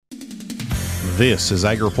This is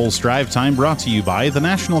AgriPulse Drive Time, brought to you by the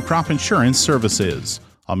National Crop Insurance Services.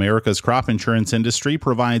 America's crop insurance industry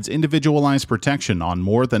provides individualized protection on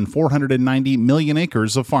more than 490 million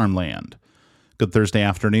acres of farmland. Good Thursday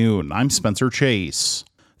afternoon. I'm Spencer Chase.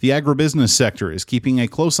 The agribusiness sector is keeping a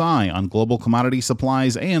close eye on global commodity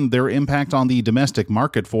supplies and their impact on the domestic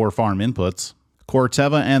market for farm inputs.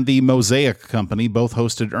 Corteva and the Mosaic Company both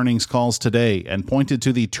hosted earnings calls today and pointed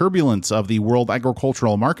to the turbulence of the world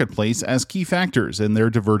agricultural marketplace as key factors in their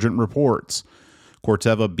divergent reports.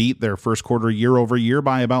 Corteva beat their first quarter year-over-year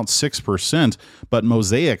by about 6%, but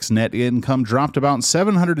Mosaic's net income dropped about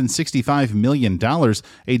 $765 million,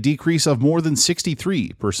 a decrease of more than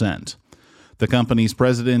 63%. The company's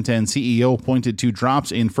president and CEO pointed to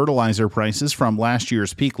drops in fertilizer prices from last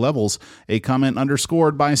year's peak levels, a comment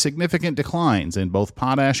underscored by significant declines in both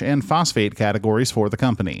potash and phosphate categories for the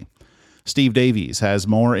company. Steve Davies has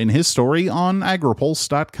more in his story on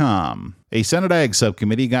agripulse.com. A Senate Ag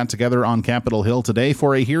subcommittee got together on Capitol Hill today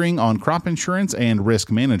for a hearing on crop insurance and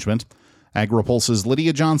risk management. AgriPulse's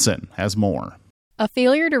Lydia Johnson has more. A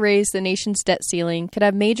failure to raise the nation's debt ceiling could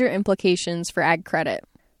have major implications for ag credit.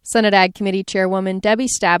 Senate Ag Committee Chairwoman Debbie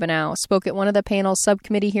Stabenow spoke at one of the panel's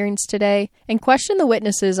subcommittee hearings today and questioned the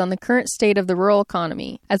witnesses on the current state of the rural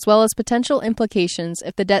economy, as well as potential implications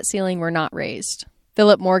if the debt ceiling were not raised.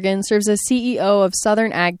 Philip Morgan serves as CEO of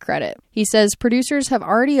Southern Ag Credit. He says producers have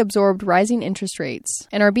already absorbed rising interest rates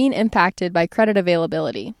and are being impacted by credit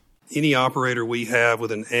availability. Any operator we have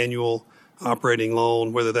with an annual operating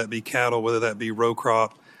loan, whether that be cattle, whether that be row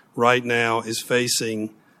crop, right now is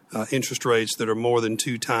facing interest rates that are more than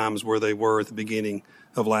 2 times where they were at the beginning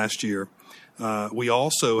of last year. We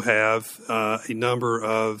also have a number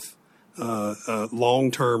of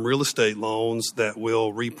long-term real estate loans that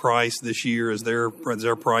will reprice this year as their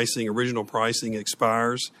original pricing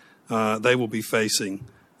expires. They will be facing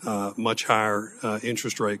much higher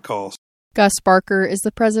interest rate costs. Gus Barker is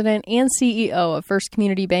the president and CEO of First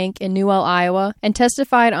Community Bank in Newell, Iowa, and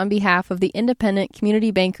testified on behalf of the Independent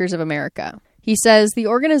Community Bankers of America. He says the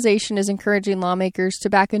organization is encouraging lawmakers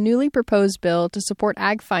to back a newly proposed bill to support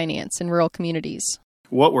ag finance in rural communities.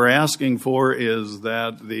 What we're asking for is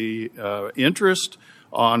that the interest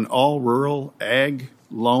on all rural ag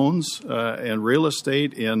loans and real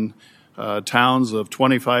estate in towns of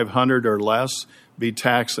 2,500 or less be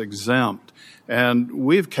tax exempt. And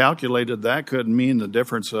we've calculated that could mean the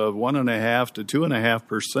difference of 1.5% to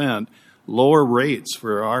 2.5% lower rates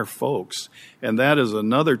for our folks. And that is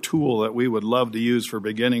another tool that we would love to use for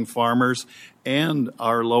beginning farmers and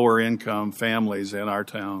our lower income families in our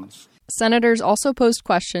towns. Senators also posed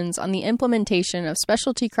questions on the implementation of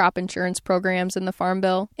specialty crop insurance programs in the Farm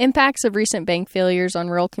Bill, impacts of recent bank failures on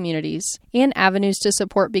rural communities, and avenues to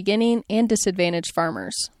support beginning and disadvantaged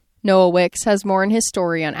farmers. Noah Wicks has more in his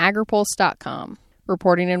story on agripulse.com.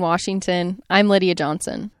 Reporting in Washington, I'm Lydia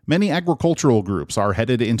Johnson. Many agricultural groups are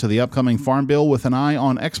headed into the upcoming Farm Bill with an eye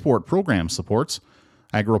on export program supports.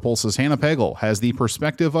 AgriPulse's Hannah Pagel has the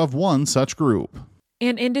perspective of one such group.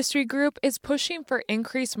 An industry group is pushing for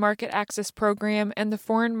increased market access program and the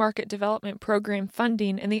Foreign Market Development Program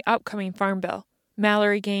funding in the upcoming Farm Bill.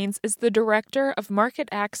 Mallory Gaines is the Director of Market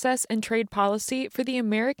Access and Trade Policy for the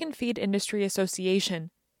American Feed Industry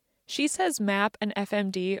Association. She says MAP and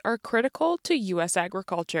FMD are critical to U.S.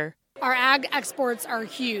 agriculture. Our ag exports are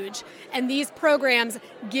huge, and these programs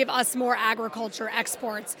give us more agriculture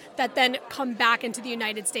exports that then come back into the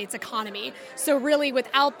United States economy. So really,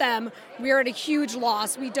 without them, we're at a huge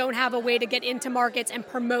loss. We don't have a way to get into markets and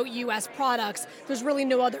promote U.S. products. There's really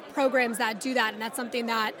no other programs that do that, and that's something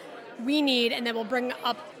that we need, and that will bring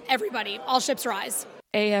up everybody. All ships rise.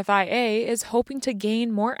 AFIA is hoping to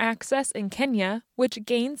gain more access in Kenya, which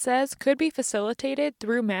Gaines says could be facilitated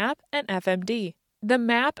through MAP and FMD. The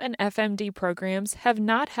MAP and FMD programs have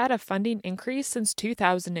not had a funding increase since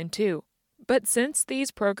 2002. But since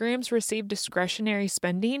these programs receive discretionary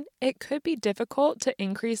spending, it could be difficult to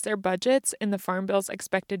increase their budgets in the Farm Bill's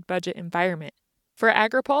expected budget environment. For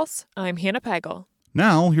AgriPulse, I'm Hannah Pagel.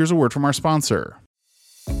 Now, here's a word from our sponsor.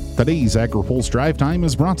 Today's AgriPulse Drive Time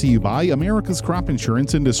is brought to you by America's crop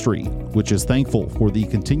insurance industry, which is thankful for the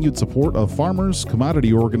continued support of farmers,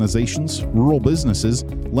 commodity organizations, rural businesses,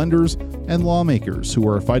 lenders, and lawmakers who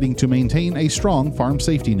are fighting to maintain a strong farm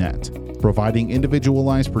safety net. Providing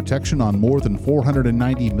individualized protection on more than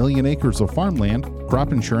 490 million acres of farmland,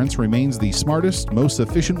 crop insurance remains the smartest, most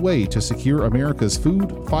efficient way to secure America's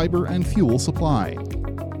food, fiber, and fuel supply.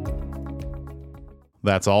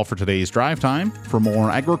 That's all for today's Drive Time. For more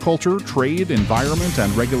agriculture, trade, environment,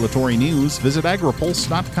 and regulatory news, visit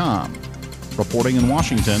agripulse.com. Reporting in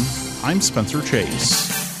Washington, I'm Spencer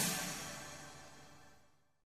Chase.